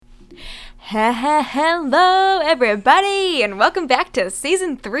Hello, everybody, and welcome back to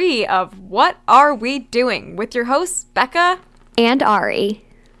Season 3 of What Are We Doing? With your hosts, Becca and Ari.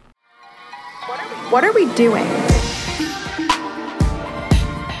 What are we doing?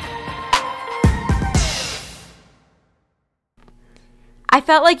 I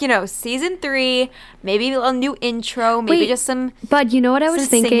felt like, Season 3, maybe a new intro, maybe just some But you know what I was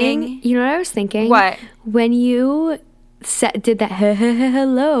thinking? singing. You know what I was thinking? What? When you did that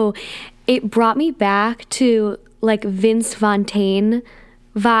hello, it brought me back to like Vince Fontaine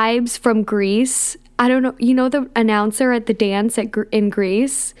vibes from Grease. I don't know. You know the announcer at the dance in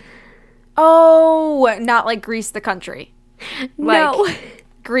Grease? Oh, not like Grease the country. No.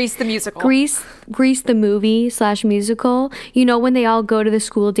 Grease the musical. Grease the movie / musical. You know when they all go to the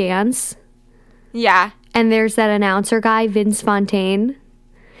school dance? Yeah. And there's that announcer guy, Vince Fontaine.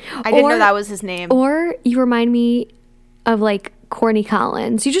 I didn't know that was his name. Or you remind me of like Corny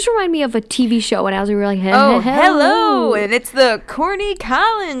Collins. You just remind me of a TV show when I was really like, hello. And it's the Corny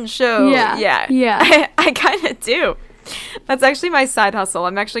Collins show. Yeah. I kind of do. That's actually my side hustle.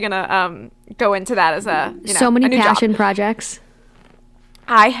 I'm actually going to go into that as so many passion job. projects.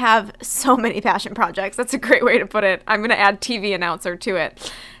 I have so many passion projects. That's a great way to put it. I'm going to add TV announcer to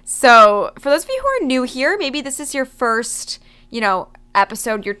it. So for those of you who are new here, maybe this is your first,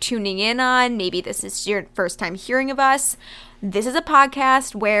 episode you're tuning in on. Maybe this is your first time hearing of us. This is a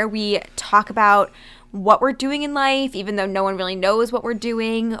podcast where we talk about what we're doing in life, even though no one really knows what we're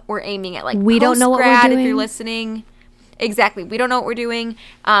doing. We're aiming at we don't know what we're doing. If you're listening. Exactly. We don't know what we're doing.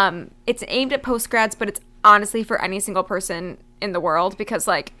 It's aimed at postgrads, but it's honestly for any single person in the world because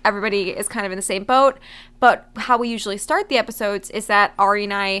everybody is kind of in the same boat. But how we usually start the episodes is that Ari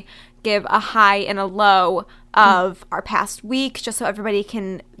and I give a high and a low of our past week just so everybody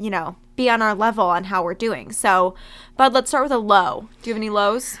can, be on our level on how we're doing. So, Bud, let's start with a low. Do you have any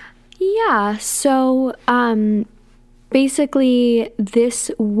lows? Yeah. So, basically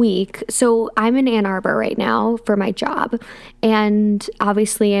this week, so I'm in Ann Arbor right now for my job, and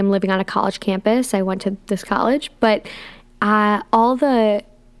obviously I'm living on a college campus. I went to this college, but all the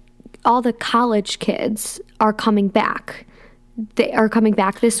college kids are coming back. They are coming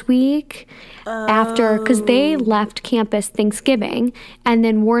back this week after, because they left campus Thanksgiving and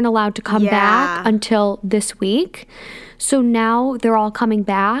then weren't allowed to come back until this week. So now they're all coming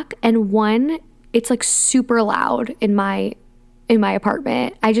back, and it's like super loud in my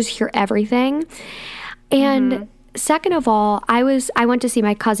apartment. I just hear everything. And second of all, I went to see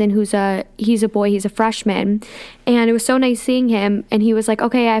my cousin he's a boy, he's a freshman, and it was so nice seeing him, and he was like,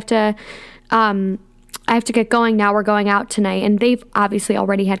 okay, I have to get going now. We're going out tonight. And they've obviously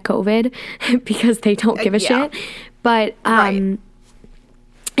already had COVID because they don't give a shit. But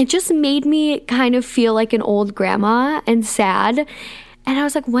it just made me kind of feel like an old grandma and sad. And I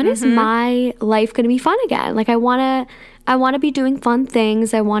was like, when is my life going to be fun again? Like, I want to be doing fun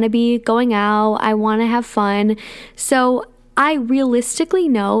things. I want to be going out. I want to have fun. So I realistically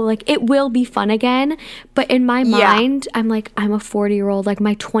know, it will be fun again. But in my mind, I'm like, I'm a 40-year-old. Like,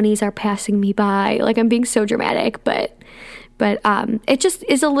 my 20s are passing me by. Like, I'm being so dramatic. But it just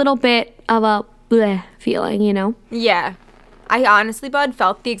is a little bit of a bleh feeling, Yeah. I honestly, Bud,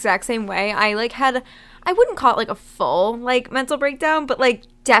 felt the exact same way. I wouldn't call it a full mental breakdown, but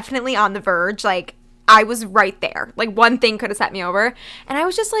definitely on the verge. I was right there. One thing could have set me over. And I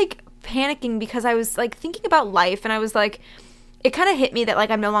was just panicking because I was thinking about life, and I was it kind of hit me that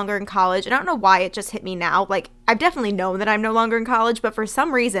I'm no longer in college. And I don't know why it just hit me now. I've definitely known that I'm no longer in college, but for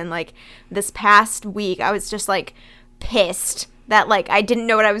some reason, this past week, I was just pissed that I didn't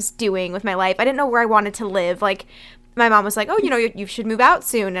know what I was doing with my life. I didn't know where I wanted to live. My mom was like, oh, you should move out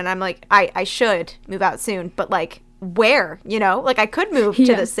soon. And I'm like, I should move out soon. But where, I could move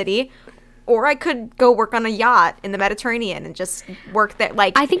to the city, or I could go work on a yacht in the Mediterranean and just work there.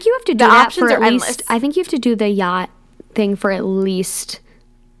 I think you have to do that for at least, I think you have to do the yacht thing for at least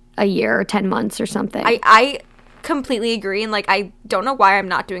a year or 10 months or something. I completely agree. And I don't know why I'm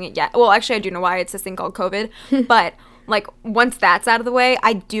not doing it yet. Well, actually, I do know why. It's this thing called COVID. But once that's out of the way,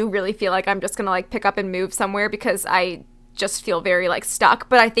 I do really feel like I'm just gonna pick up and move somewhere because I just feel very stuck.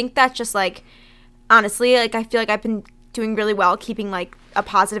 But I think that's just honestly, I feel like I've been doing really well keeping a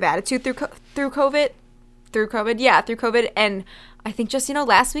positive attitude through COVID. And I think just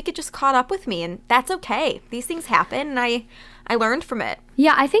last week it just caught up with me, and that's okay. These things happen, and I learned from it.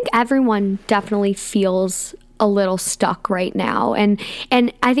 Yeah, I think everyone definitely feels a little stuck right now, and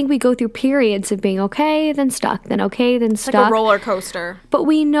I think we go through periods of being okay, then stuck, then okay, then stuck. Like a roller coaster. But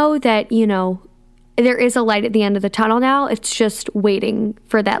we know that there is a light at the end of the tunnel now. It's just waiting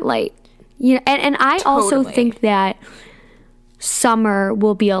for that light. And I also think that summer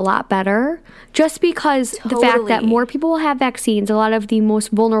will be a lot better, just because the fact that more people will have vaccines, a lot of the most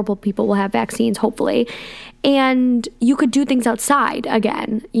vulnerable people will have vaccines, hopefully, and you could do things outside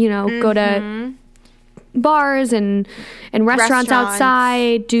again, you know, go to bars and restaurants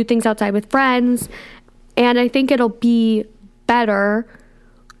outside, do things outside with friends. And I think it'll be better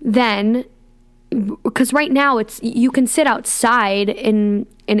then, because right now you can sit outside in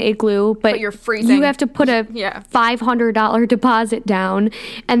an igloo, but you're freezing. You have to put a $500 deposit down,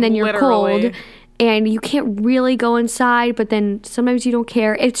 and then you're cold, and you can't really go inside, but then sometimes you don't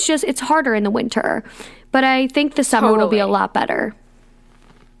care. It's harder in the winter, but I think the summer will be a lot better.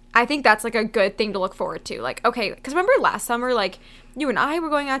 I think that's like a good thing to look forward to. Like, okay, because remember last summer, like you and I were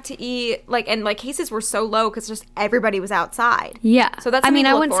going out to eat, like, and like cases were so low because just everybody was outside. Yeah. So that's, I mean,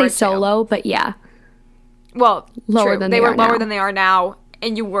 I wouldn't say so low, but yeah. Well, lower than they were lower now. than they are now,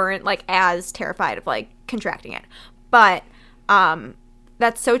 and you weren't like as terrified of like contracting it. But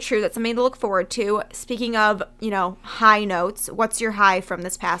that's so true. That's something to look forward to. Speaking of, you know, high notes, what's your high from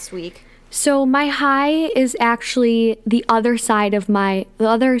this past week? So my high is actually the other side of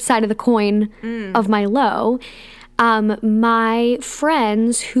the coin of my low. My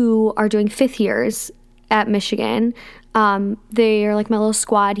friends who are doing 5th years at Michigan, they are like my little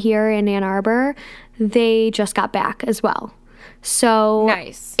squad here in Ann Arbor. They just got back as well. So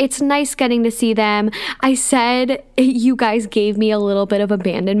nice. It's nice getting to see them. I said you guys gave me a little bit of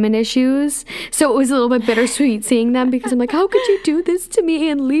abandonment issues. So it was a little bit bittersweet seeing them, because I'm like, how could you do this to me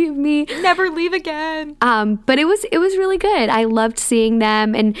and leave me? Never leave again. But it was really good. I loved seeing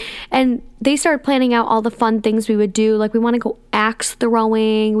them, and they started planning out all the fun things we would do. Like, we want to go axe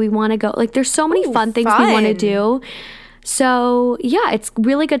throwing. We want to go, like, there's so many fun things we want to do. So yeah, it's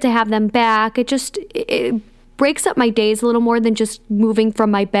really good to have them back. It breaks up my days a little more than just moving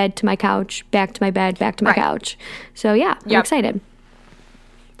from my bed to my couch, back to my bed, back to my couch. So yeah, I'm excited.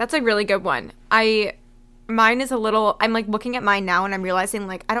 That's a really good one. Mine is a little, I'm like looking at mine now and I'm realizing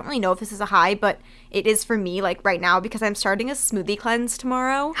like, I don't really know if this is a high, but it is for me like right now, because I'm starting a smoothie cleanse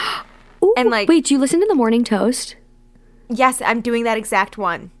tomorrow. Ooh, and like, wait, do you listen to the Morning Toast? Yes, I'm doing that exact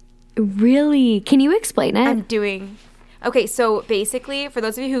one. Really? Can you explain it? Okay, so basically, for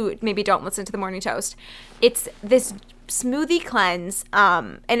those of you who maybe don't listen to the Morning Toast, it's this smoothie cleanse,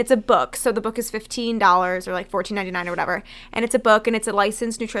 and it's a book. So the book is $15 or like $14.99 or whatever, and it's a book, and it's a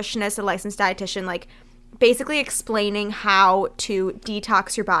licensed nutritionist, a licensed dietitian, like basically explaining how to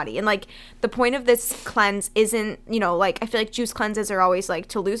detox your body. And like the point of this cleanse isn't, you know, like I feel like juice cleanses are always like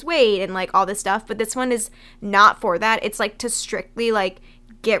to lose weight and like all this stuff, but this one is not for that. It's like to strictly like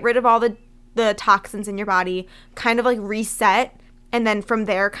get rid of all the toxins in your body, kind of like reset, and then from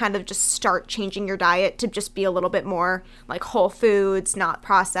there kind of just start changing your diet to just be a little bit more like whole foods, not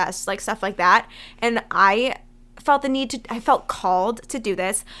processed, like stuff like that. And I felt called to do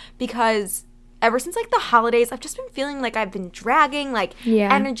this because ever since like the holidays, I've just been feeling like I've been dragging, like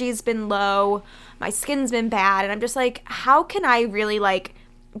energy's been low, my skin's been bad, and I'm just like, how can I really like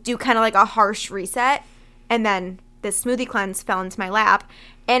do kind of like a harsh reset? And then this smoothie cleanse fell into my lap,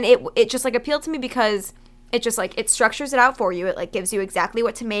 and it just like appealed to me because it just like, it structures it out for you. It like gives you exactly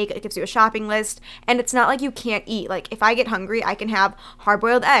what to make. It gives you a shopping list, and it's not like you can't eat. Like if I get hungry, I can have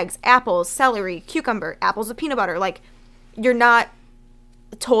hard-boiled eggs, apples, celery, cucumber, apples with peanut butter. Like you're not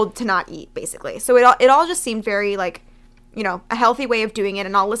told to not eat, basically. So it all just seemed very like, you know, a healthy way of doing it.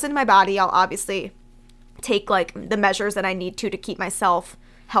 And I'll listen to my body. I'll obviously take like the measures that I need to keep myself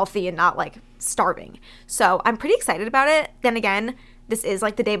healthy and not like starving. So I'm pretty excited about it. Then again, this is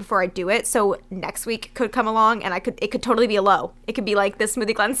like the day before I do it, so next week could come along and it could totally be a low. It could be like, this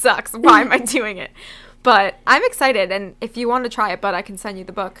smoothie cleanse sucks, why am I doing it? But I'm excited, and if you want to try it, but I can send you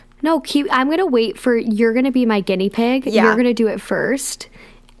the book. No, I'm gonna wait for, you're gonna be my guinea pig. You're gonna do it first,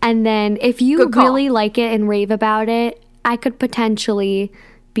 and then if you really like it and rave about it, I could potentially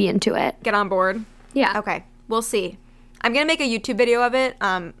be into it. Get on board. Yeah. Okay, we'll see. I'm gonna make a YouTube video of it,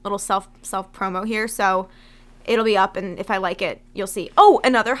 little self promo here, so it'll be up, and if I like it, you'll see. Oh,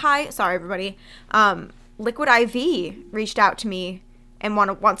 another high. Sorry, everybody. Liquid IV reached out to me and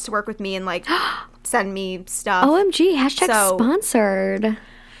wants to work with me and like send me stuff. OMG, #sponsored.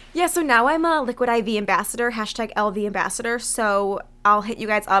 Yeah, so now I'm a Liquid IV ambassador, #LV ambassador. So I'll hit you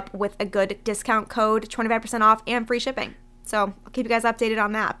guys up with a good discount code, 25% off and free shipping. So I'll keep you guys updated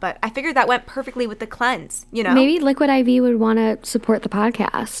on that. But I figured that went perfectly with the cleanse, you know? Maybe Liquid IV would want to support the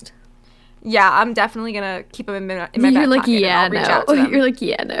podcast. Yeah, I'm definitely gonna keep them in my back You're like, pocket, yeah, and I'll reach out to them. You're like,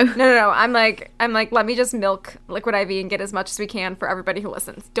 yeah, no. No. I'm like, let me just milk Liquid IV and get as much as we can for everybody who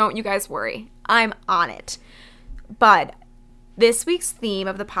listens. Don't you guys worry. I'm on it. But this week's theme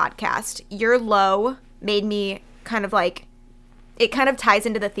of the podcast, your low, made me kind of like it kind of ties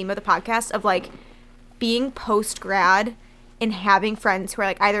into the theme of the podcast of like being post-grad and having friends who are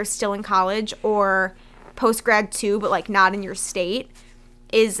like either still in college or post-grad too, but like not in your state,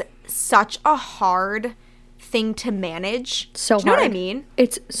 is such a hard thing to manage. So Do you know hard. what I mean?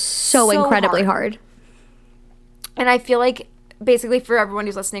 It's so incredibly hard. And I feel like basically for everyone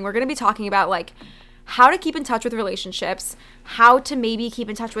who's listening, we're going to be talking about like how to keep in touch with relationships, how to maybe keep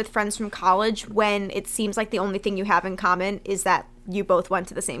in touch with friends from college when it seems like the only thing you have in common is that you both went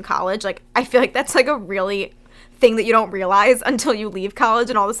to the same college. Like, I feel like that's like a really thing that you don't realize until you leave college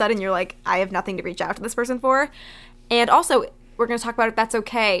and all of a sudden you're like, I have nothing to reach out to this person for. And also, we're going to talk about if that's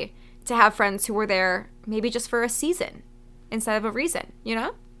okay to have friends who were there maybe just for a season instead of a reason, you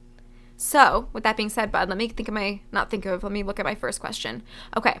know? So, with that being said, Bud, let me let me look at my first question.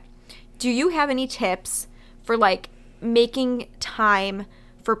 Okay. Do you have any tips for like making time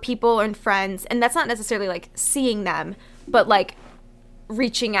for people and friends? And that's not necessarily like seeing them, but like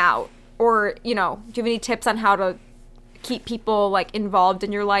reaching out, or, you know, do you have any tips on how to keep people like involved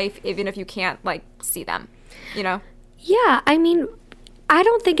in your life even if you can't like see them, you know? Yeah, I mean, I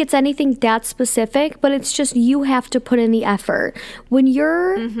don't think it's anything that specific, but it's just you have to put in the effort. When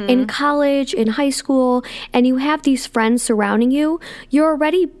you're in college, in high school, and you have these friends surrounding you, you're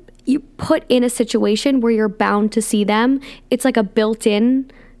already put in a situation where you're bound to see them. It's like a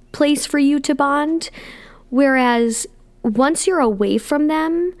built-in place for you to bond. Whereas once you're away from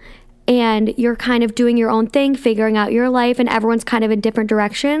them and you're kind of doing your own thing, figuring out your life, and everyone's kind of in different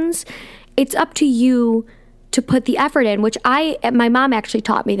directions, it's up to you to put the effort in, which my mom actually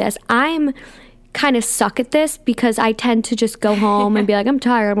taught me this. I'm kind of suck at this because I tend to just go home and be like, I'm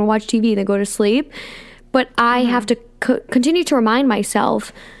tired, I'm gonna watch TV and then go to sleep. But I have to continue to remind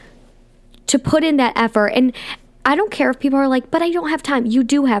myself to put in that effort. And I don't care if people are like, but I don't have time. You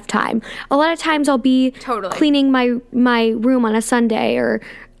do have time. A lot of times I'll be cleaning my room on a Sunday, or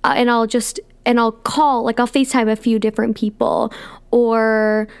and I'll call, like I'll FaceTime a few different people,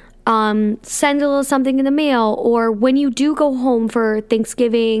 or send a little something in the mail, or when you do go home for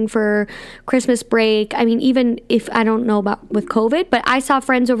Thanksgiving, for Christmas break. I mean, even if I don't know about with COVID, but I saw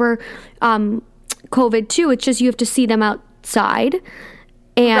friends over COVID too. It's just you have to see them outside.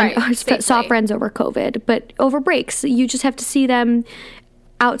 And saw friends over COVID, but over breaks, you just have to see them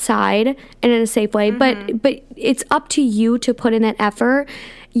outside and in a safe way. But it's up to you to put in that effort.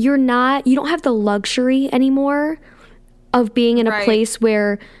 You don't have the luxury anymore of being in a place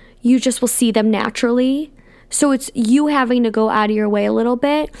where you just will see them naturally. So it's you having to go out of your way a little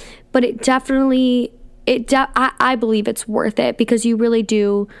bit, but it definitely, I believe it's worth it because you really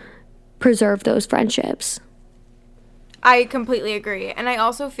do preserve those friendships. I completely agree. And I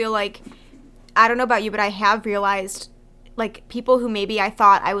also feel like, I don't know about you, but I have realized, like, people who maybe I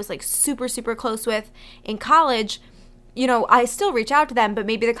thought I was, like, super, super close with in college, you know, I still reach out to them, but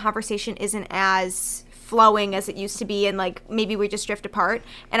maybe the conversation isn't as flowing as it used to be, and, like, maybe we just drift apart.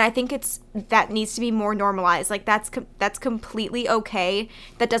 And I think that needs to be more normalized. Like, that's completely okay.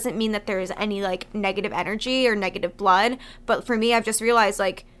 That doesn't mean that there is any, like, negative energy or negative blood. But for me, I've just realized,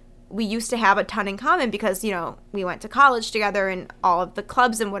 like, we used to have a ton in common because, you know, we went to college together and all of the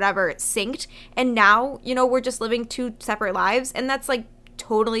clubs and whatever, it synced. And now, you know, we're just living two separate lives, and that's like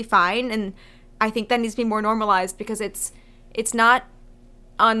totally fine. And I think that needs to be more normalized because it's not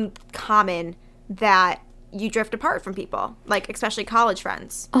uncommon that you drift apart from people, like especially college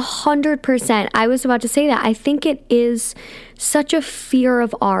friends. 100%. I was about to say that. I think it is such a fear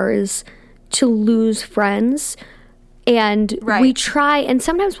of ours to lose friends. And we try, and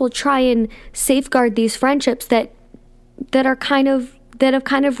sometimes we'll try and safeguard these friendships that have kind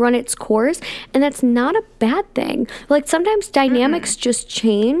of run its course, and that's not a bad thing. Like sometimes dynamics just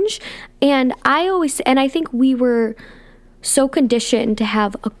change, and I think we were so conditioned to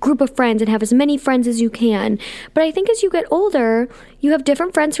have a group of friends and have as many friends as you can. But I think as you get older, you have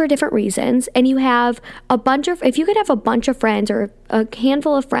different friends for different reasons, and you have if you could have a bunch of friends or a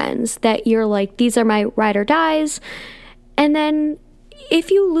handful of friends that you're like, these are my ride or dies. And then if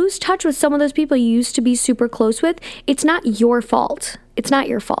you lose touch with some of those people you used to be super close with, it's not your fault. It's not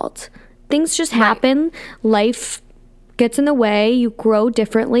your fault. Things just happen. Life gets in the way. You grow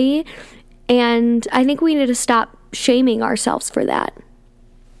differently. And I think we need to stop shaming ourselves for that.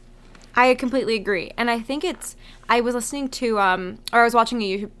 I completely agree. And I think I was listening to, or I was watching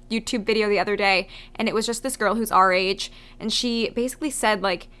a YouTube video the other day, and it was just this girl who's our age, and she basically said,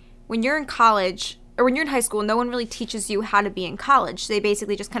 like, when you're in college, or when you're in high school, no one really teaches you how to be in college. They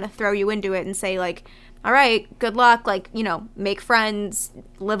basically just kind of throw you into it and say, like, all right, good luck, like, you know, make friends,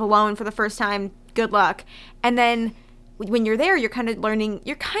 live alone for the first time, good luck. And then when you're there, you're kind of learning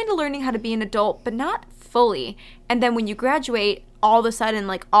how to be an adult, but not fully. And then when you graduate, all of a sudden,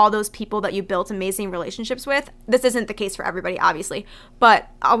 like, all those people that you built amazing relationships with, this isn't the case for everybody, obviously, but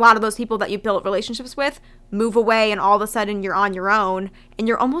a lot of those people that you built relationships with move away, and all of a sudden you're on your own, and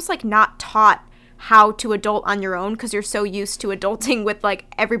you're almost like not taught how to adult on your own because you're so used to adulting with like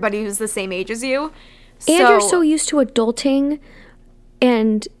everybody who's the same age as you. And you're so used to adulting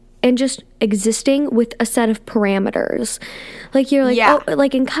and just existing with a set of parameters. Like you're like, oh,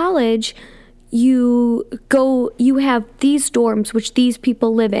 like in college, you have these dorms which these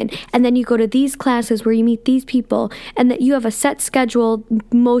people live in, and then you go to these classes where you meet these people, and that you have a set schedule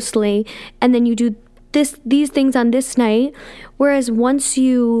mostly, and then you do these things on this night. Whereas once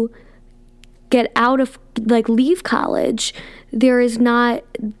you get out of, like, leave college, there is not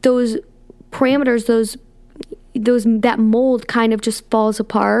those parameters, those that mold kind of just falls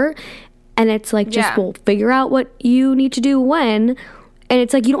apart, and it's like, just well, figure out what you need to do when, and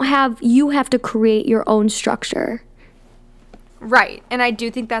it's like you have to create your own structure. Right. And I do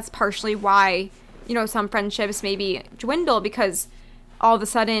think that's partially why, you know, some friendships maybe dwindle, because all of a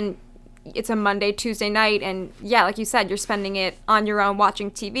sudden it's a Monday, Tuesday night, and like you said, you're spending it on your own watching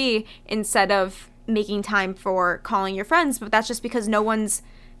TV instead of making time for calling your friends. But that's just because no one's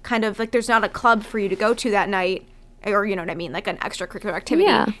kind of like, there's not a club for you to go to that night, or, you know what I mean, like an extracurricular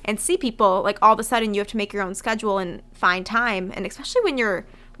activity and see people. Like, all of a sudden you have to make your own schedule and find time. And especially when you're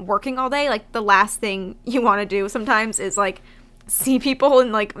working all day, like, the last thing you want to do sometimes is like see people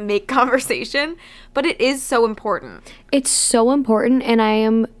and like make conversation. But it is so important. It's so important, and I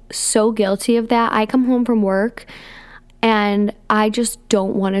am so guilty of that. I come home from work and I just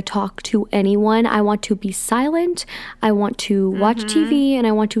don't want to talk to anyone. I want to be silent. I want to watch TV, and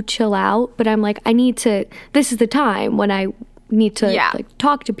I want to chill out. But I'm like, this is the time when I need to like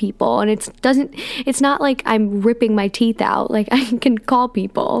talk to people. And it's not like I'm ripping my teeth out. Like, I can call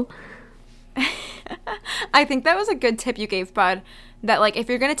people. I think that was a good tip you gave, Bud. That, like, if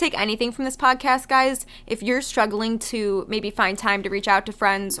you're going to take anything from this podcast, guys, if you're struggling to maybe find time to reach out to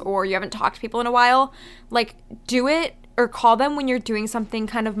friends, or you haven't talked to people in a while, like, do it or call them when you're doing something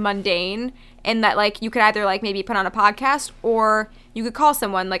kind of mundane, and that, like, you could either, like, maybe put on a podcast, or you could call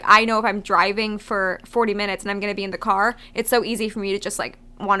someone. Like, I know if I'm driving for 40 minutes and I'm going to be in the car, it's so easy for me to just, like,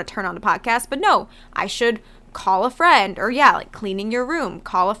 want to turn on a podcast. But no, I should call a friend, or like cleaning your room,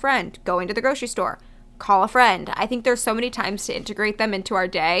 call a friend, going to the grocery store, call a friend. I think there's so many times to integrate them into our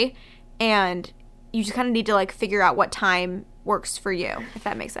day, and you just kind of need to like figure out what time works for you, if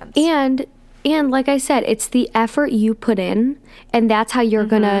that makes sense. And like I said, it's the effort you put in, and that's how you're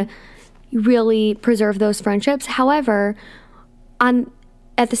gonna really preserve those friendships. However,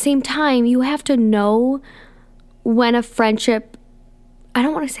 at the same time, you have to know when a friendship, I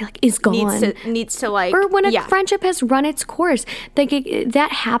don't want to say like is gone, needs to like, or when a friendship has run its course. Like,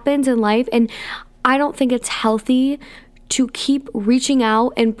 that happens in life, and I don't think it's healthy to keep reaching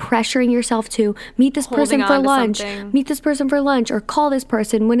out and pressuring yourself to meet this person for lunch, or call this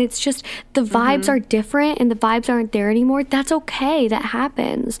person, when it's just the vibes are different and the vibes aren't there anymore. That's okay. That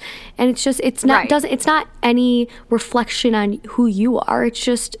happens. And it's not any reflection on who you are. It's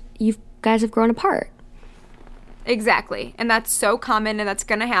just you guys have grown apart. Exactly. And that's so common, and that's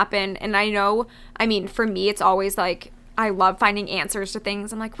going to happen. And I mean, for me, it's always like, I love finding answers to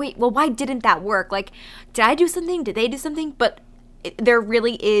things. I'm like, wait, well, why didn't that work? Like, did I do something? Did they do something? But there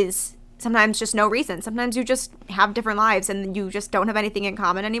really is sometimes just no reason. Sometimes you just have different lives, and you just don't have anything in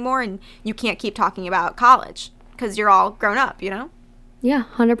common anymore, and you can't keep talking about college because you're all grown up, you know? Yeah,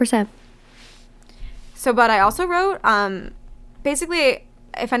 100%. So, but I also wrote, basically,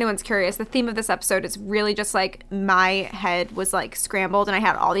 if anyone's curious, the theme of this episode is really just like my head was like scrambled, and I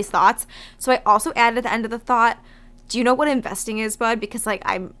had all these thoughts. So I also added at the end of the thought, do you know what investing is, Bud? Because like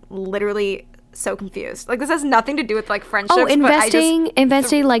I'm literally so confused. Like, this has nothing to do with like friendships. Oh,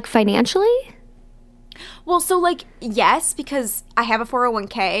 investing like financially? Well, so like, yes, because I have a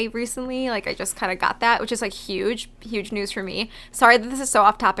 401k recently. Like, I just kind of got that, which is like huge news for me. Sorry that this is so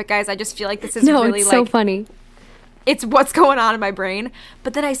off topic, guys. I just feel like this is really it's so funny. It's what's going on in my brain.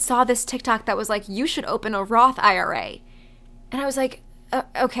 But then I saw this TikTok that was like, you should open a Roth IRA. And I was like,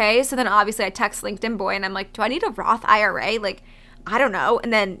 okay. So then obviously I text LinkedIn boy, and I'm like, do I need a Roth IRA? Like, I don't know.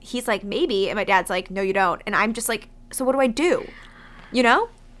 And then he's like, maybe. And my dad's like, no, you don't. And I'm just like, so what do I do? You know?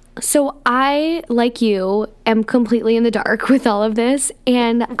 So I, like you, am completely in the dark with all of this.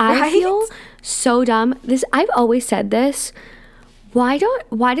 And I feel so dumb. I've always said this. Why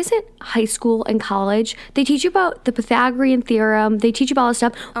doesn't high school and college, they teach you about the Pythagorean theorem, they teach you about all this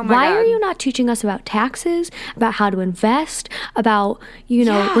stuff. Why are you not teaching us about taxes, about how to invest, about,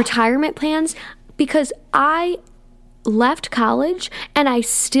 retirement plans? Because I left college and I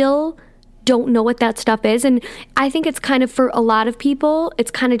still don't know what that stuff is. And I think it's kind of, for a lot of people,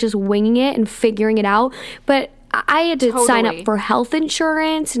 it's kind of just winging it and figuring it out. But I had to sign up for health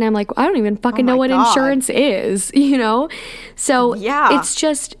insurance, and I'm like, I don't even fucking know what insurance is, you know? So it's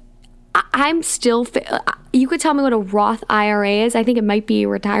just, I'm still, you could tell me what a Roth IRA is. I think it might be a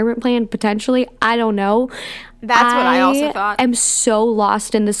retirement plan, potentially. I don't know. That's what I also thought. I'm so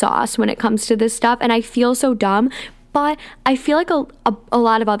lost in the sauce when it comes to this stuff, and I feel so dumb. But I feel like a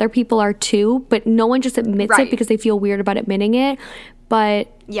lot of other people are too, but no one just admits it because they feel weird about admitting it.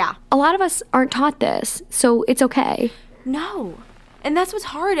 But a lot of us aren't taught this, so it's okay. No. And that's what's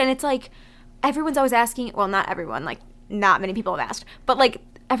hard. And it's like, everyone's always asking, well, not everyone, like, not many people have asked, but like,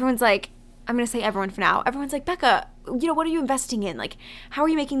 everyone's like, I'm going to say everyone for now. Everyone's like, Becca, you know, what are you investing in? Like, how are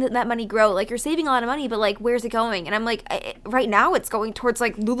you making that money grow? Like, you're saving a lot of money, but like, where's it going? And I'm like, right now it's going towards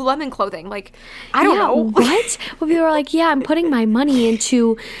like Lululemon clothing. Like, I don't know. What? Well, people are like, I'm putting my money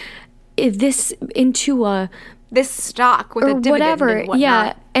into this stock with a dividend whatever. And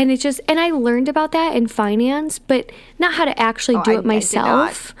whatnot. And it's just, and I learned about that in finance, but not how to actually do it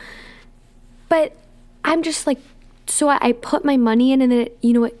myself. But I'm just like, so I put my money in, and then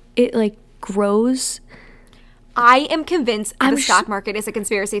it like grows. I am convinced the stock market is a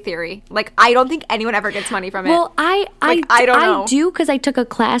conspiracy theory. Like, I don't think anyone ever gets money from it. Well, I don't know. I do, because I took a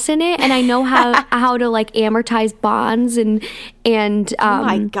class in it, and I know how to like amortize bonds and oh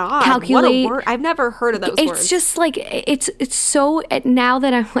my God, calculate. What a word. I've never heard of those words. It's just like, it's so, now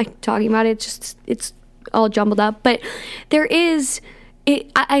that I'm like talking about it, it's all jumbled up. But there is,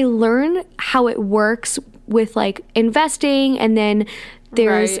 I learn how it works with like investing, and then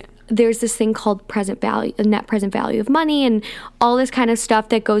there's this thing called net present value of money, and all this kind of stuff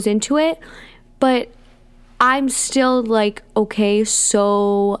that goes into it. But I'm still like, okay,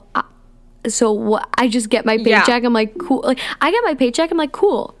 so what? I just get my paycheck. I'm like, cool. Like, I get my paycheck. I'm like,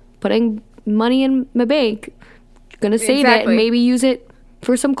 cool. Putting money in my bank, gonna save it and maybe use it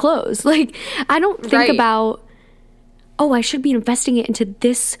for some clothes. Like, I don't think about, I should be investing it into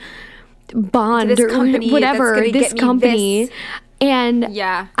this bond or whatever, this company. And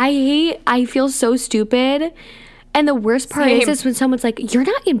I feel so stupid. And the worst part is when someone's like, you're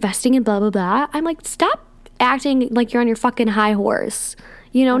not investing in blah, blah, blah. I'm like, stop acting like you're on your fucking high horse.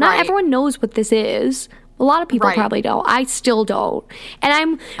 You know, not everyone knows what this is. A lot of people probably don't. I still don't.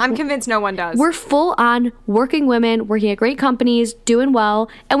 And I'm convinced no one does. We're full on working women, working at great companies, doing well,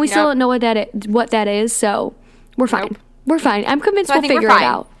 and we still don't know what that is. So we're fine. Nope. We're fine. I'm convinced we'll figure it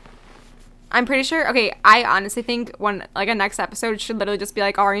out. I'm pretty sure. Okay, I honestly think a next episode should literally just be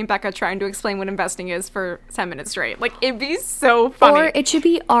like Ari and Becca trying to explain what investing is for 10 minutes straight. Like, it'd be so funny. Or it should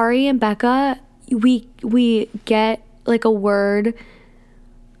be Ari and Becca. We get like a word,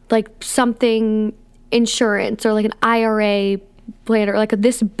 like something insurance or like an IRA plan or like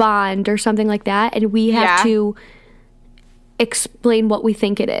this bond or something like that, and we have to explain what we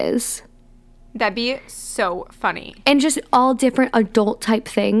think it is. That'd be so funny. And just all different adult type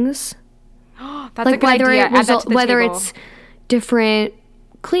things. That's like a good idea. Whether it's different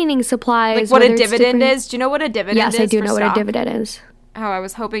cleaning supplies. Like what a dividend is. Do you know what a dividend is? Yes, I do know what a dividend is. Oh, I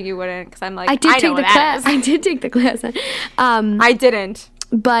was hoping you wouldn't, because I'm like, I did take the class. I did take the class. I didn't.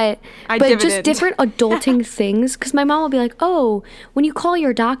 But just different adulting things. Because my mom will be like, oh, when you call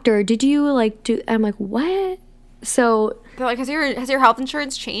your doctor, did you like do? I'm like, what? So they're like, has your health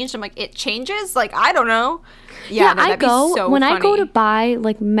insurance changed? I'm like, it changes? Like, I don't know. Yeah, no, I go when I go to buy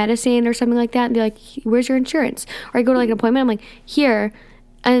like medicine or something like that, and they're like, where's your insurance? Or I go to like an appointment, I'm like, here,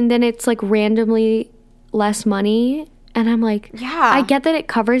 and then it's like randomly less money. And I'm like, I get that it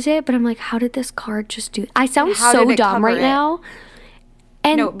covers it, but I'm like, how did this card just do? I sound so dumb right now.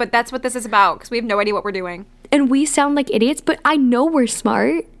 And no, but that's what this is about, because we have no idea what we're doing. And we sound like idiots, but I know we're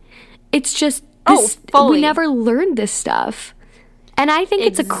smart. It's just we never learned this stuff. And I think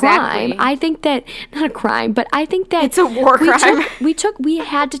it's a crime. I think that, not a crime, but I think that it's a war crime. We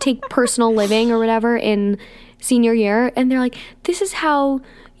had to take personal living or whatever in senior year, and they're like, this is how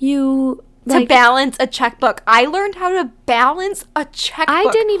you to balance a checkbook. I learned how to balance a checkbook. I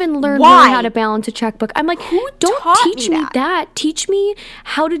didn't even learn really how to balance a checkbook. I'm like, don't teach me that. Teach me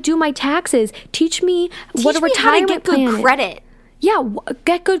how to do my taxes. Teach me what a retirement plan is. Teach me how to get good credit. Yeah,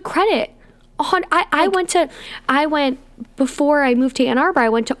 get good credit. I went before I moved to Ann Arbor. I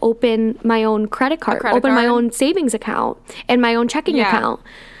went to open my own credit card, my own savings account, and my own checking account.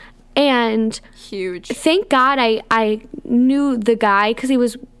 And huge. Thank God I knew the guy, because he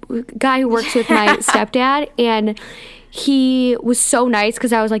was a guy who works with my stepdad, and he was so nice,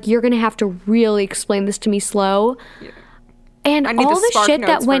 because I was like, you're gonna have to really explain this to me slow. Yeah. And all the shit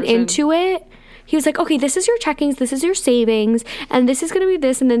that went into it, he was like, okay, this is your checkings, this is your savings, and this is going to be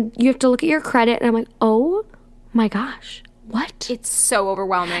this, and then you have to look at your credit. And I'm like, oh my gosh, what? It's so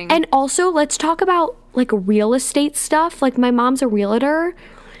overwhelming. And also, let's talk about like real estate stuff. Like, my mom's a realtor.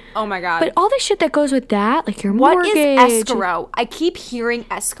 Oh my God. But all the shit that goes with that, like your What mortgage. is escrow? I keep hearing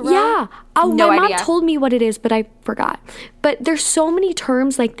escrow. Yeah. Oh, No my mom idea. told me what it is, but I forgot. But there's so many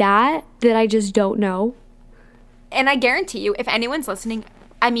terms like that that I just don't know. And I guarantee you, if anyone's listening,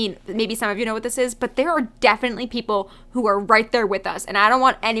 I mean, maybe some of you know what this is, but there are definitely people who are right there with us. And I don't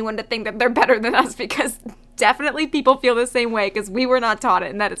want anyone to think that they're better than us, because definitely people feel the same way, because we were not taught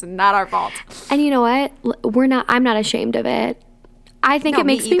it, and that is not our fault. And you know what? I'm not ashamed of it. I think No, it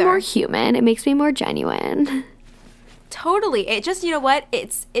me makes me either. more human. It makes me more genuine. Totally. It just, you know what?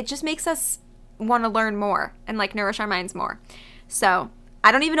 It just makes us want to learn more and like nourish our minds more. So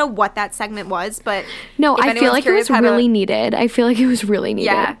I don't even know what that segment was, but No, if I feel anyone's like it curious was how to- really needed. I feel like it was really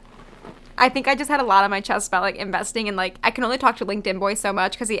needed. Yeah. I think I just had a lot on my chest about like investing, and like I can only talk to LinkedIn Boy so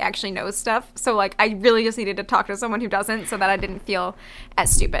much because he actually knows stuff. So like I really just needed to talk to someone who doesn't, so that I didn't feel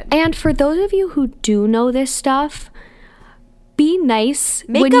as stupid. And for those of you who do know this stuff, be nice.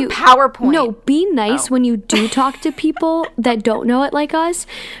 Make when a you, PowerPoint. No, be nice when you do talk to people that don't know it like us.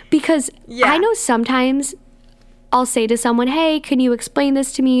 Because Yeah. I know sometimes I'll say to someone, hey, can you explain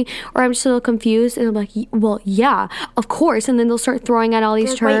this to me? Or I'm just a little confused. And I'm like, well, yeah, of course. And then they'll start throwing out all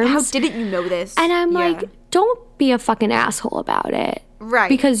these Like, terms. wait, how didn't you know this? And I'm Yeah. like, don't be a fucking asshole about it. Right.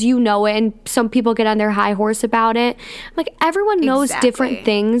 Because you know it, and some people get on their high horse about it. I'm like, everyone knows different Exactly.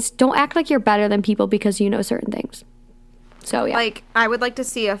 things. Don't act like you're better than people because you know certain things. So, yeah. Like, I would like to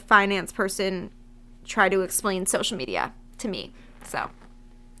see a finance person try to explain social media to me. So,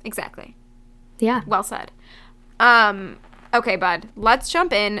 exactly. Yeah. Well said. Okay, bud. Let's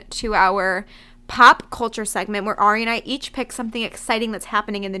jump in to our pop culture segment where Ari and I each pick something exciting that's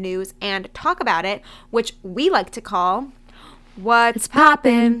happening in the news and talk about it, which we like to call What's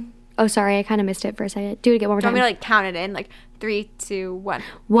Poppin'. Oh, sorry. I kind of missed it for a second. Do it again one more Do you want time. me to like count it in? Like 3, 2, 1.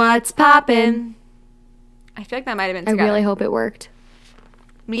 What's poppin'? I feel like that might have been I together. really hope it worked.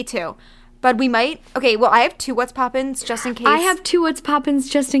 Me too. But we might. Okay, well, I have 2 What's Poppins just in case. I have 2 What's Poppins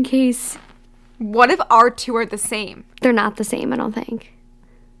just in case. What if our 2 are the same? They're not the same, I don't think.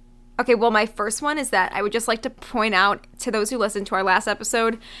 Okay, well, my first one is that I would just like to point out to those who listened to our last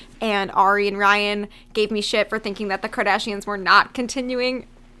episode, and Ari and Ryan gave me shit for thinking that the Kardashians were not continuing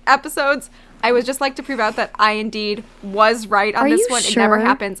episodes. I would just like to prove out that I indeed was right on Are this you one. sure? It never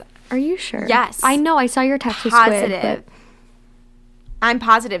happens. Are you sure? Yes. I know. I saw your text with Squid. Positive. I'm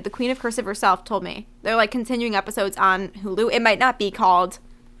positive. The Queen of Cursive herself told me. They're like continuing episodes on Hulu. It might not be called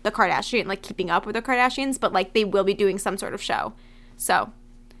The Kardashian, like Keeping Up with the Kardashians, but like they will be doing some sort of show. So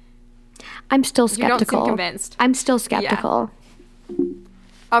I'm still you don't skeptical. seem convinced. I'm still skeptical.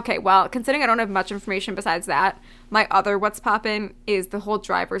 Okay, well, considering I don't have much information besides that, my other What's Poppin' is the whole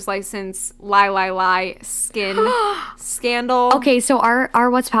driver's license lie skin scandal. Okay, so our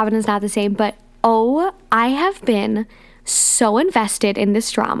What's Poppin' is not the same, but oh, I have been so invested in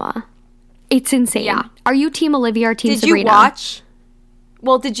this drama. It's insane. Yeah. Are you Team Olivia or Team Did Sabrina? you watch?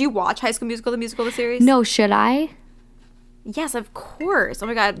 Well, did you watch High School Musical, the series? No, should I? Yes, of course. Oh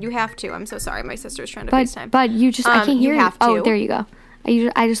my God, you have to. I'm so sorry. My sister's trying to FaceTime. But you just I can't hear you have Oh, to. there you go.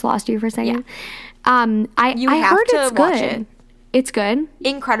 I just lost you for a second. You I have heard to it's watch good. it. It's good.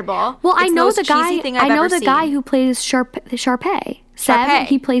 Incredible. Well, I It's know most the guy. cheesy thing I've I know ever the guy seen. who plays Sharpay. Seb. Sharpay.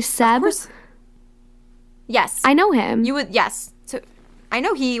 He plays Seb. Of course. Yes. I know him. You would. Yes. So I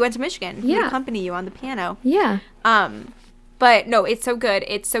know he went to Michigan. He would Yeah. accompany you on the piano. Yeah. But no, it's so good.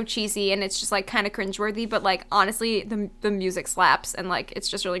 It's so cheesy and it's just like kind of cringeworthy. But like honestly, the music slaps and like it's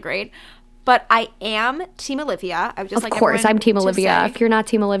just really great. But I am Team Olivia. I would just Of like course, everyone I'm Team to Olivia. say, If you're not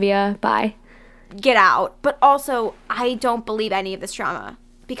Team Olivia, bye. get out. But also, I don't believe any of this drama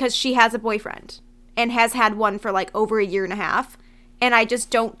because she has a boyfriend and has had one for like over a year and a half. And I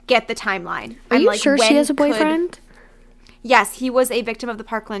just don't get the timeline. Are I'm you like, sure she when has a could- boyfriend? Yes, he was a victim of the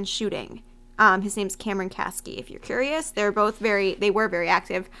Parkland shooting. His name's Cameron Kasky, if you're curious. They were very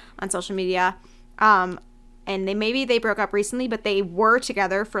active on social media. And they broke up recently, but they were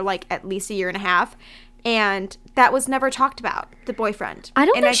together for like at least a year and a half. And that was never talked about, the boyfriend. I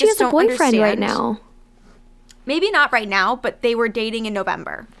don't And think she just has a don't boyfriend right understand. now. Maybe not right now, but they were dating in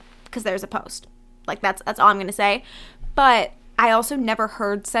November because there's a post. Like that's all I'm gonna say. But I also never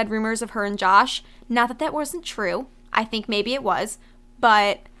heard said rumors of her and Josh. Not that wasn't true. I think maybe it was,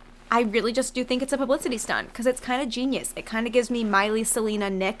 but I really just do think it's a publicity stunt because it's kind of genius. It kind of gives me Miley, Selena,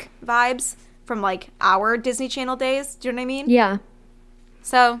 Nick vibes from like our Disney Channel days. Do you know what I mean? Yeah.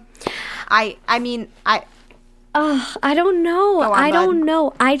 So, I mean, I don't know. Go on, I don't bud.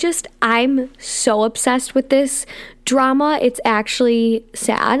 know. I'm so obsessed with this drama. It's actually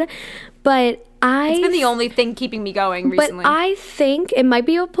sad. But It's been the only thing keeping me going recently. But I think it might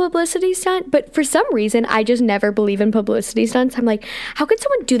be a publicity stunt, but for some reason, I just never believe in publicity stunts. I'm like, how could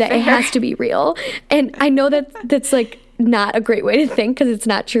someone do that? It has to be real. And I know that that's like not a great way to think because it's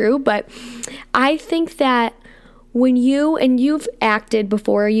not true, but I think that when you've acted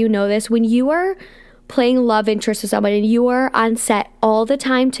before, you know this, when you are playing love interest with someone and you are on set all the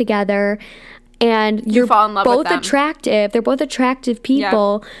time together and you're fall in love with both them. attractive, they're both attractive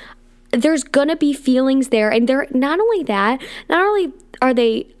people. There's gonna be feelings there, and they're not only are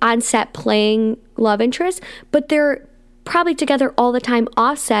they on set playing love interests, but they're probably together all the time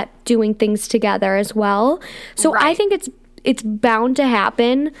off set doing things together as well. So I Right. think it's bound to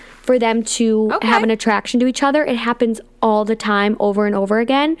happen for them to Okay. have an attraction to each other. It happens all the time over and over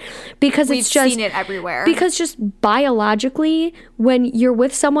again because We've it's just seen it everywhere. because just biologically, when you're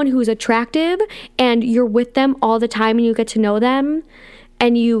with someone who's attractive and you're with them all the time and you get to know them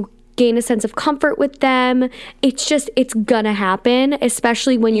and you gain a sense of comfort with them, it's gonna happen,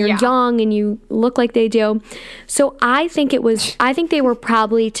 especially when you're Yeah. young and you look like they do. So I think they were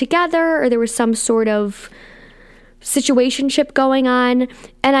probably together or there was some sort of situationship going on.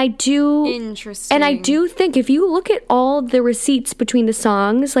 And I do think if you look at all the receipts between the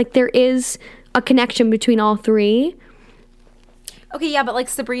songs, like there is a connection between all three. Okay, yeah, but like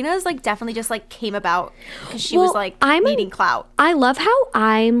Sabrina's like definitely just like came about because she was like needing clout. I love how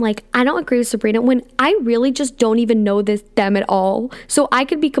I'm like, I don't agree with Sabrina when I really just don't even know them at all. So I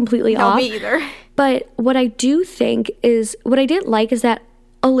could be completely No, off. me either. But what I didn't like is that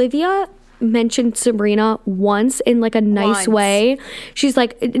Olivia mentioned Sabrina once in like a nice Once. way. She's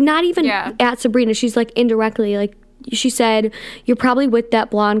like, not even Yeah. at Sabrina. She's like indirectly, like she said, you're probably with that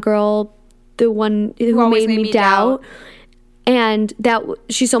blonde girl, the one who always made me doubt. And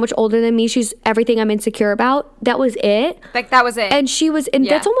she's so much older than me. She's everything I'm insecure about. That was it. Like that was it. And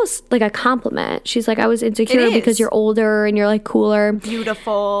that's almost like a compliment. She's like, I was insecure It because is. you're older and you're like cooler.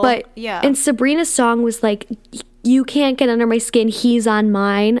 Beautiful. But yeah. and Sabrina's song was like, you can't get under my skin. He's on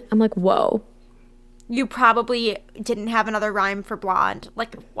mine. I'm like, whoa. You probably didn't have another rhyme for blonde.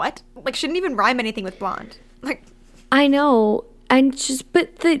 Like what? Like shouldn't even rhyme anything with blonde. Like I know. And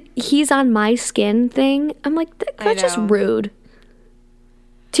but the he's on my skin thing, I'm like, that's just know. rude.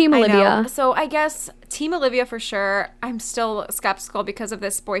 Team I Olivia. know. So I guess Team Olivia for sure. I'm still skeptical because of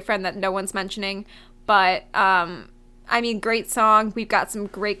this boyfriend that no one's mentioning. But I mean, great song. We've got some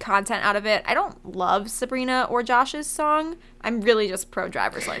great content out of it. I don't love Sabrina or Josh's song. I'm really just pro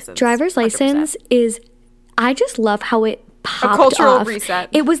driver's license. Driver's 100%. license is, I just love how it popped cultural off. reset.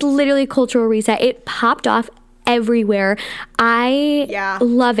 It was literally a cultural reset. It popped off everywhere. I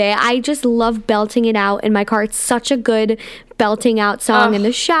love it. I just love belting it out in my car. It's such a good belting out song in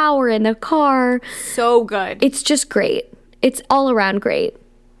the shower, in the car. So good. It's just great. It's all around great.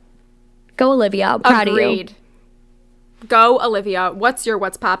 Go Olivia. Proud of you. Agreed. Go Olivia. What's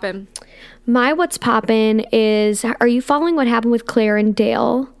poppin'? My what's poppin' is, are you following what happened with Claire and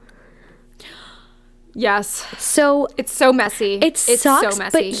Dale? Yes. So It's so messy. it sucks, so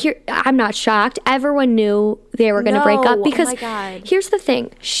messy. but here I'm not shocked. Everyone knew they were going to break up No, because oh my God. here's the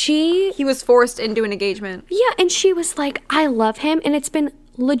thing. She He was forced into an engagement. and she was like, I love him, and it's been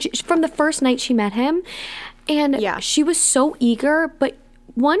legit from the first night she met him, and Yeah. she was so eager, but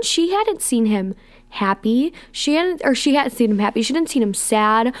one, she hadn't seen him happy. She hadn't seen him happy. She didn't see him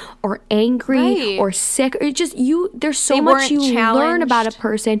sad or angry Right. or sick. Or just there's so They much weren't you learn about a challenged.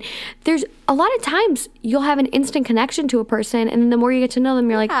 person. There's a lot of times you'll have an instant connection to a person, and then the more you get to know them,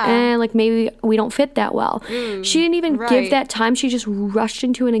 you're like, like maybe we don't fit that well. She didn't even give right. that time. She just rushed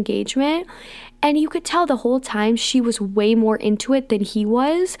into an engagement. And you could tell the whole time she was way more into it than he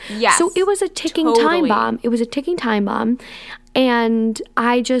was. Yes, So it was a ticking time totally. bomb. It was a ticking time bomb. And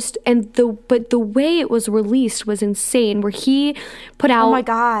the way it was released was insane, where he put out my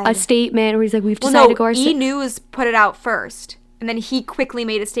God. a statement where he's like, we've Well, decided no, to go our E! News put it out first. And then he quickly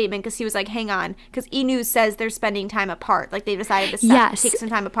made a statement because he was like, hang on. Because E! News says they're spending time apart. Like, they decided to Yes. take some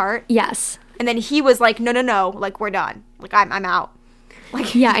time apart. Yes. And then he was like, no. Like, we're done. Like, I'm out.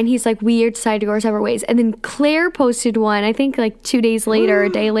 Like, Yeah, and he's like, we decided to go our separate ways. And then Claire posted one, I think like 2 days later, a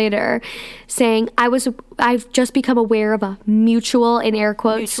day later, saying, I've just become aware of a mutual, in air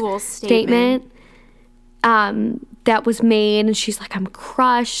quotes, Mutual statement. that was made. And she's like, I'm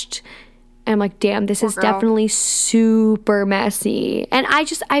crushed. And I'm like, damn, this is girl. definitely super messy. And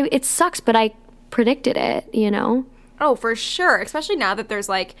it sucks, but I predicted it, you know? oh, for sure. Especially now that there's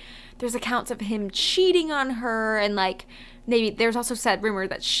accounts of him cheating on her and like maybe there's also said rumor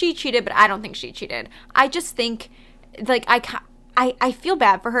that she cheated, but I don't think she cheated. I just think, like, I feel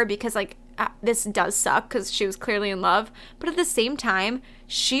bad for her because, like, this does suck because she was clearly in love. But at the same time,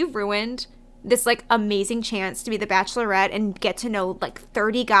 she ruined this, like, amazing chance to be the Bachelorette and get to know, like,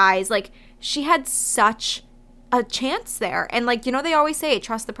 30 guys. Like, she had such a chance there. And, like, you know, they always say,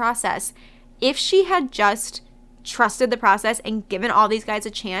 trust the process. If she had just trusted the process and given all these guys a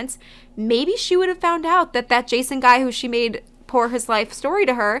chance, maybe she would have found out that that Jason guy who she made pour his life story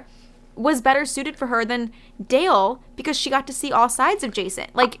to her was better suited for her than Dale, because she got to see all sides of Jason.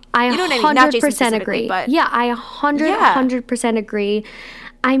 Like, I you know what I mean? Not Jason 100% agree. but yeah, I 100% agree.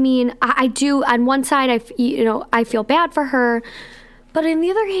 I mean, I do. On one side, I feel bad for her, but on the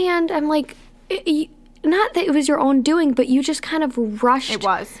other hand, I'm like, not that it was your own doing, but you just kind of rushed. It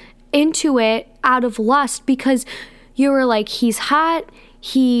was. Into it out of lust because you were like, he's hot.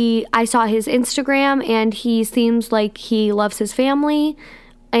 I saw his Instagram and he seems like he loves his family,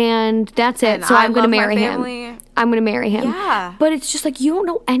 and that's it. And so I'm going to marry him. I'm going to marry him. Yeah. But it's just like, you don't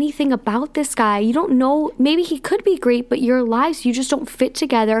know anything about this guy. You don't know. Maybe he could be great, but your lives, you just don't fit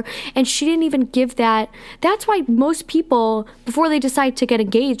together. And she didn't even give that. That's why most people, before they decide to get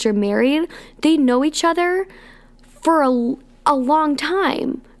engaged or married, they know each other for a long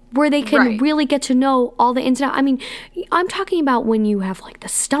time, where they can really get to know all the ins and outs. I mean, I'm talking about when you have, like, the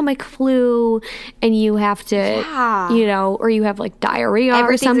stomach flu and you have to, you know, or you have, like, diarrhea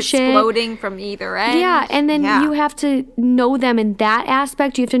or some shit. Everything's exploding from either end. Yeah, and then you have to know them in that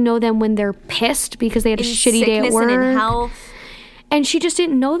aspect. You have to know them when they're pissed because they had a shitty day at work. And in health. And she just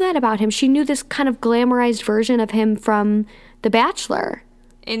didn't know that about him. She knew this kind of glamorized version of him from The Bachelor.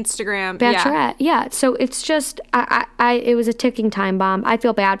 Instagram, Bachelorette, yeah. So it's just, it was a ticking time bomb. I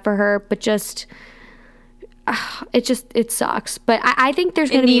feel bad for her, but it sucks. But I think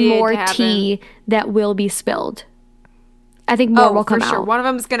there's going to be more tea that will be spilled. I think more will come out. For sure. One of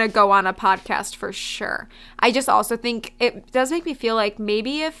them is going to go on a podcast for sure. I just also think it does make me feel like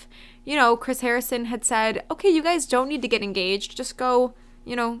maybe if, you know, Chris Harrison had said, okay, you guys don't need to get engaged, just go,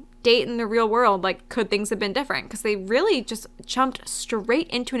 you know, date in the real world, like, could things have been different? Because they really just jumped straight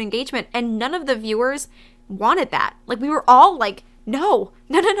into an engagement, and none of the viewers wanted that. Like, we were all like, no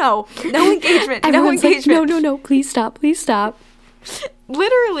engagement. Everyone's like, no, please stop.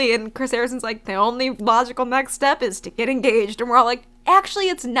 Literally. And Chris Harrison's like, the only logical next step is to get engaged. And we're all like, actually,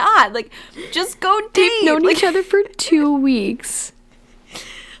 it's not. Like, just go date. They've known each other for 2 weeks.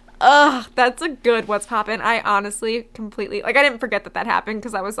 Ugh, that's a good what's poppin'. I honestly completely, like, I didn't forget that happened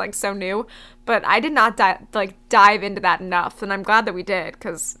because I was, like, so new, but I did not dive into that enough, and I'm glad that we did,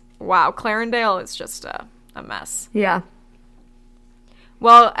 because, wow, Clarendale is just a mess. Yeah.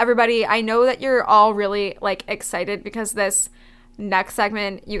 Well, everybody, I know that you're all really, like, excited because this next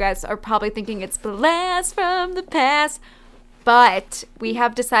segment, you guys are probably thinking it's Blast from the Past, but we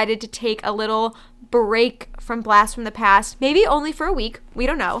have decided to take a little break from Blast from the Past, maybe only for a week, we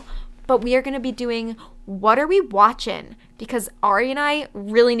don't know, but we are going to be doing What Are We Watching? Because Ari and I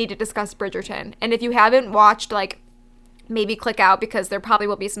really need to discuss Bridgerton, and if you haven't watched, like, maybe click out because there probably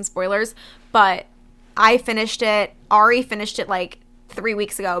will be some spoilers, but I finished it, Ari finished it, like, 3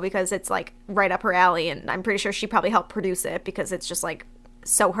 weeks ago because it's, like, right up her alley, and I'm pretty sure she probably helped produce it because it's just, like,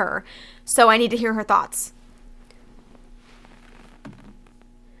 so her. So I need to hear her thoughts.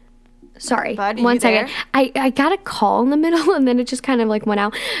 Sorry, Bud, 1 second. I got a call in the middle and then it just kind of, like, went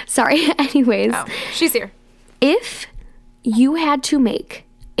out. Sorry. Anyways. Oh, she's here. If you had to make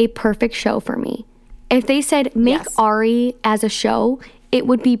a perfect show for me, if they said make Ari as a show, it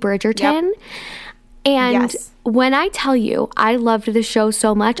would be Bridgerton. Yep. And when I tell you I loved the show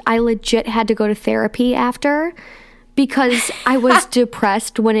so much, I legit had to go to therapy after because I was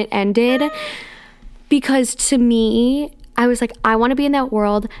depressed when it ended. Because to me, I was like, I want to be in that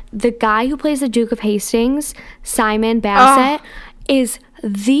world. The guy who plays the Duke of Hastings, Simon Bassett, is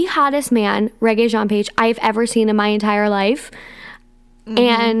the hottest man, Regé Jean Page, I've ever seen in my entire life. Mm-hmm.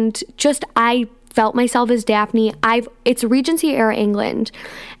 And just, I felt myself as Daphne. It's Regency era England.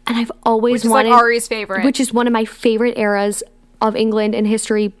 And I've always wanted... Which is like Ari's favorite. Which is one of my favorite eras of England in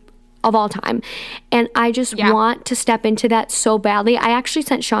history of all time. And I just want to step into that so badly. I actually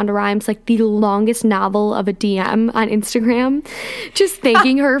sent Shonda Rhimes, like, the longest novel of a DM on Instagram, just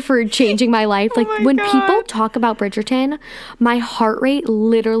thanking her for changing my life. Like, when people talk about Bridgerton, my heart rate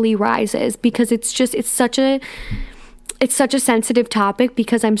literally rises because it's such a sensitive topic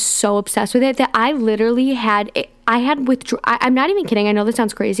because I'm so obsessed with it that I literally I'm not even kidding. I know this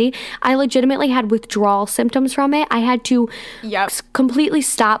sounds crazy. I legitimately had withdrawal symptoms from it. I had to completely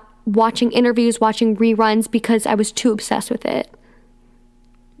stop watching interviews, watching reruns because I was too obsessed with it.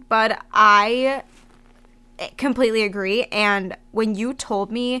 But completely agree. And when you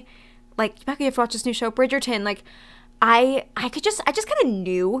told me, like, Becca, you have to watch this new show, Bridgerton, like, I just kind of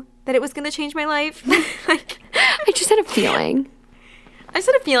knew that it was going to change my life. Like, I just had a feeling.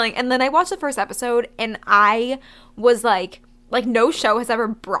 And then I watched the first episode, and I was like no show has ever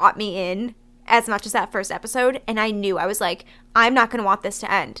brought me in as much as that first episode. And I knew, I was like, I'm not going to want this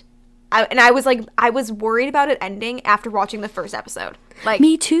to end. I was worried about it ending after watching the first episode. Like,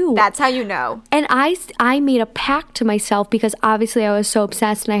 me too. That's how you know. And I made a pact to myself, because obviously I was so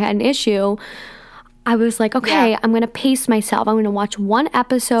obsessed and I had an issue. I was like, okay, I'm going to pace myself. I'm going to watch one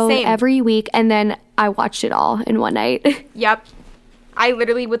episode every week. And then I watched it all in one night. Yep. I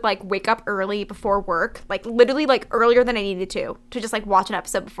literally would, like, wake up early before work. Like, literally, like, earlier than I needed to just, like, watch an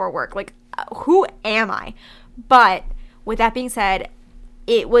episode before work. Like, who am I? But with that being said,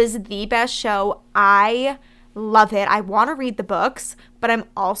 it was the best show. I love it. I want to read the books, but I'm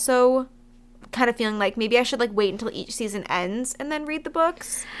also kind of feeling like maybe I should, like, wait until each season ends and then read the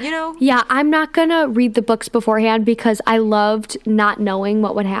books, you know? Yeah, I'm not gonna read the books beforehand, because I loved not knowing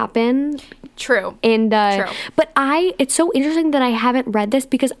what would happen. True. And True. But it's so interesting that I haven't read this,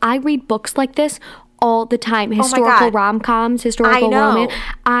 because I read books like this all the time. Historical rom-coms, historical romance.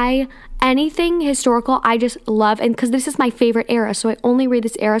 Anything historical, I just love. And because this is my favorite era, so I only read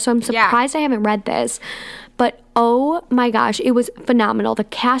this era. So I'm surprised I haven't read this. But oh my gosh, it was phenomenal. The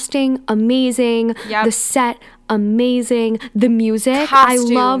casting, amazing. Yep. The set, amazing. The music, Costumes.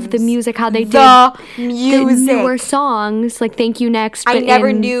 I love the music, how they did the music. the newer songs, like Thank You Next. I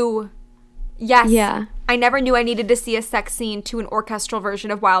never knew. Yes. Yeah. I never knew I needed to see a sex scene to an orchestral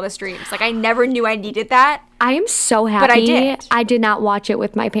version of Wildest Dreams. Like, I never knew I needed that. I am so happy. But I did. I did not watch it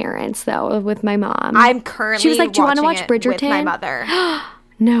with my parents, though, with my mom. I'm currently She was like, do you want to watch Bridgerton? With my mother.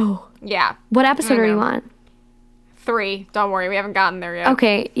 No. Yeah. What episode are you on? 3. Don't worry, we haven't gotten there yet.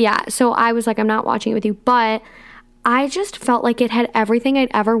 Okay, yeah. So I was like, I'm not watching it with you. But I just felt like it had everything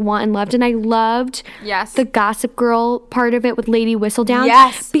I'd ever want and loved. And I loved the Gossip Girl part of it with Lady Whistledown.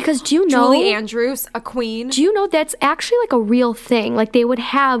 Yes. Because do you know... Julie Andrews, a queen. Do you know that's actually like a real thing? Like there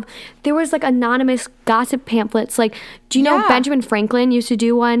was like anonymous gossip pamphlets. Like, do you know Benjamin Franklin used to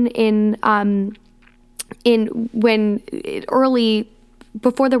do one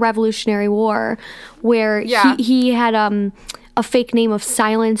before the Revolutionary War, where he had a fake name of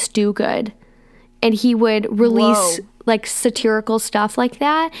Silence Dogood. And he would release like satirical stuff like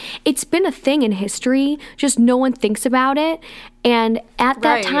that. It's been a thing in history, just no one thinks about it. And at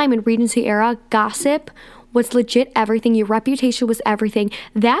that time in Regency era, gossip was legit everything. Your reputation was everything.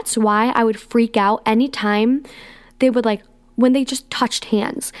 That's why I would freak out anytime they would when they just touched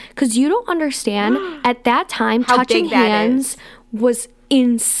hands. Because you don't understand, at that time, touching hands was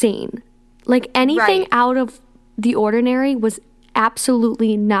insane. Like anything out of the ordinary was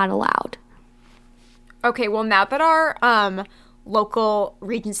absolutely not allowed. Okay, well, now that our local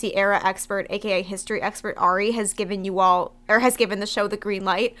Regency era expert, aka history expert Ari, has given the show the green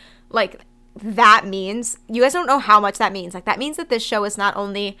light, like, that means, you guys don't know how much that means. Like, that means that this show is not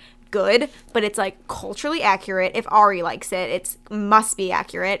only good, but it's, like, culturally accurate. If Ari likes it, it must be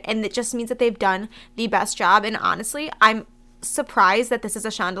accurate. And it just means that they've done the best job. And honestly, I'm surprised that this is a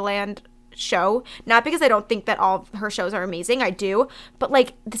Shondaland show, not because I don't think that all of her shows are amazing, I do, but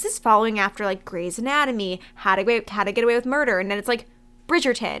like this is following after like Grey's Anatomy, How to Get Away with Murder, and then it's like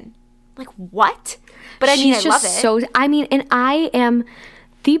Bridgerton. Like, what? But I mean, I love it. And I am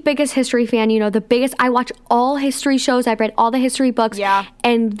the biggest history fan, I watch all history shows, I've read all the history books,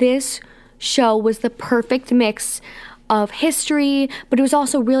 and this show was the perfect mix of history, but it was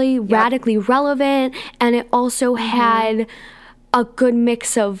also really radically relevant, and it also had a good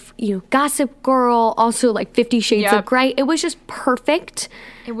mix of, Gossip Girl, also like 50 Shades of Grey. It was just perfect.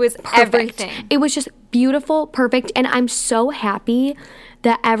 It was everything. It was just beautiful, perfect, and I'm so happy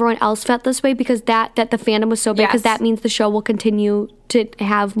that everyone else felt this way, because that the fandom was so big, because that means the show will continue to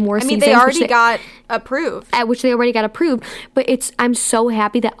have more seasons. They already got approved. Which they already got approved, but I'm so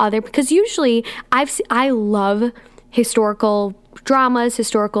happy that because usually I love historical dramas,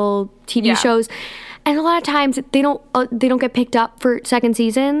 historical TV shows. And a lot of times they don't get picked up for second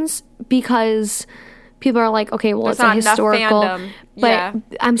seasons because people are like, okay, well, There's it's a historical. Fandom. But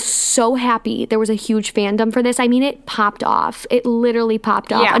I'm so happy there was a huge fandom for this. I mean, it popped off. It literally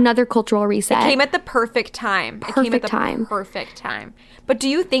popped off. Another cultural reset. It came at the perfect time. Perfect time. But do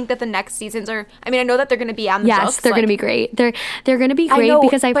you think that the next seasons are? I mean, I know that they're going to be on the books. Yes, they're going to be great. They're going to be great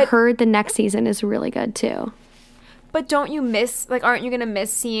because I've heard the next season is really good too. But don't you miss, aren't you going to miss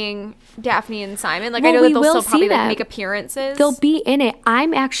seeing Daphne and Simon? I know that they'll still probably make appearances. They'll be in it.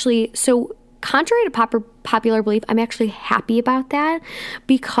 I'm actually, so contrary to popular belief, I'm actually happy about that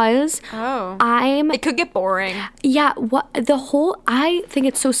because it could get boring. Yeah, I think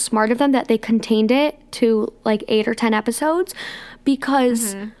it's so smart of them that they contained it to like 8 or 10 episodes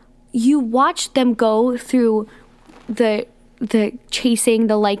because you watch them go through the chasing,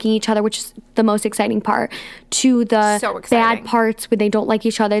 the liking each other, which is the most exciting part, to the bad parts when they don't like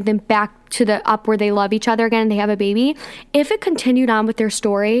each other, then back to the up where they love each other again and they have a baby. If it continued on with their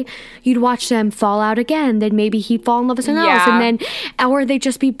story, you'd watch them fall out again, then maybe he'd fall in love with someone else, and then, or they'd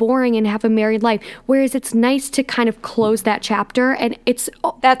just be boring and have a married life. Whereas it's nice to kind of close that chapter, and it's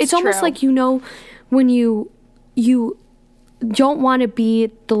almost like, you know, when you don't want to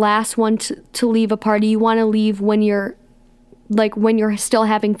be the last one to leave a party, you want to leave when you're still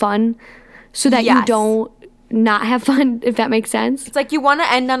having fun, so that you don't not have fun, if that makes sense. It's like you want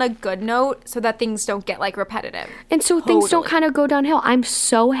to end on a good note so that things don't get like repetitive. And so things don't kind of go downhill. I'm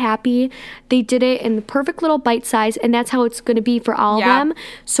so happy they did it in the perfect little bite size, and that's how it's going to be for all of them.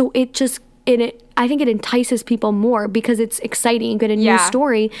 So I think it entices people more because it's exciting, get a new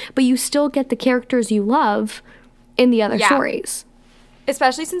story, but you still get the characters you love in the other stories.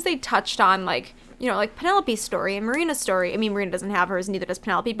 Especially since they touched on like, you know, like Penelope's story and Marina's story. I mean, Marina doesn't have hers, neither does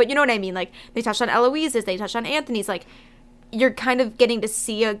Penelope, but you know what I mean? Like, they touched on Eloise's, they touched on Anthony's. Like, you're kind of getting to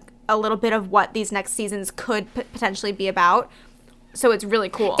see a little bit of what these next seasons could potentially be about. So it's really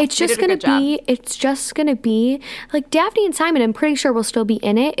cool. It's just going to be, like, Daphne and Simon, I'm pretty sure will still be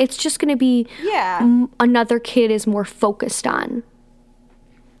in it. It's just going to be another kid is more focused on.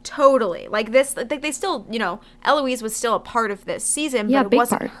 Totally. Like this, like they still, you know, Eloise was still a part of this season, but it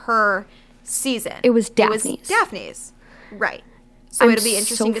wasn't her season. It was Daphne's. Right. So it'll be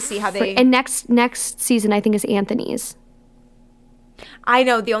interesting to see how they... And next season, I think, is Anthony's. I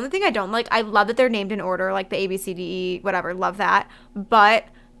know. The only thing I don't like, I love that they're named in order, like the A, B, C, D, E, whatever. Love that. But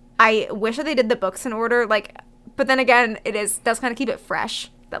I wish that they did the books in order. Like, but then again, does kind of keep it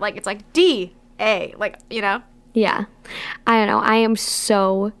fresh. That like, it's like D, A, like, you know? Yeah. I don't know. I am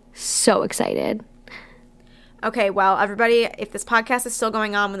so excited. Okay, well, everybody, if this podcast is still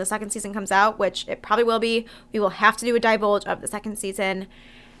going on when the second season comes out, which it probably will be, we will have to do a divulge of the second season.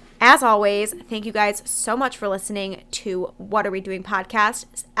 As always, thank you guys so much for listening to What Are We Doing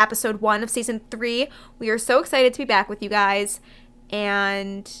podcast, episode 1 of season 3. We are so excited to be back with you guys.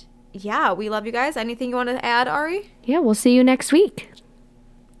 And yeah, we love you guys. Anything you want to add, Ari? Yeah, we'll see you next week.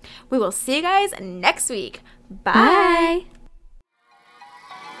 We will see you guys next week. Bye. Bye.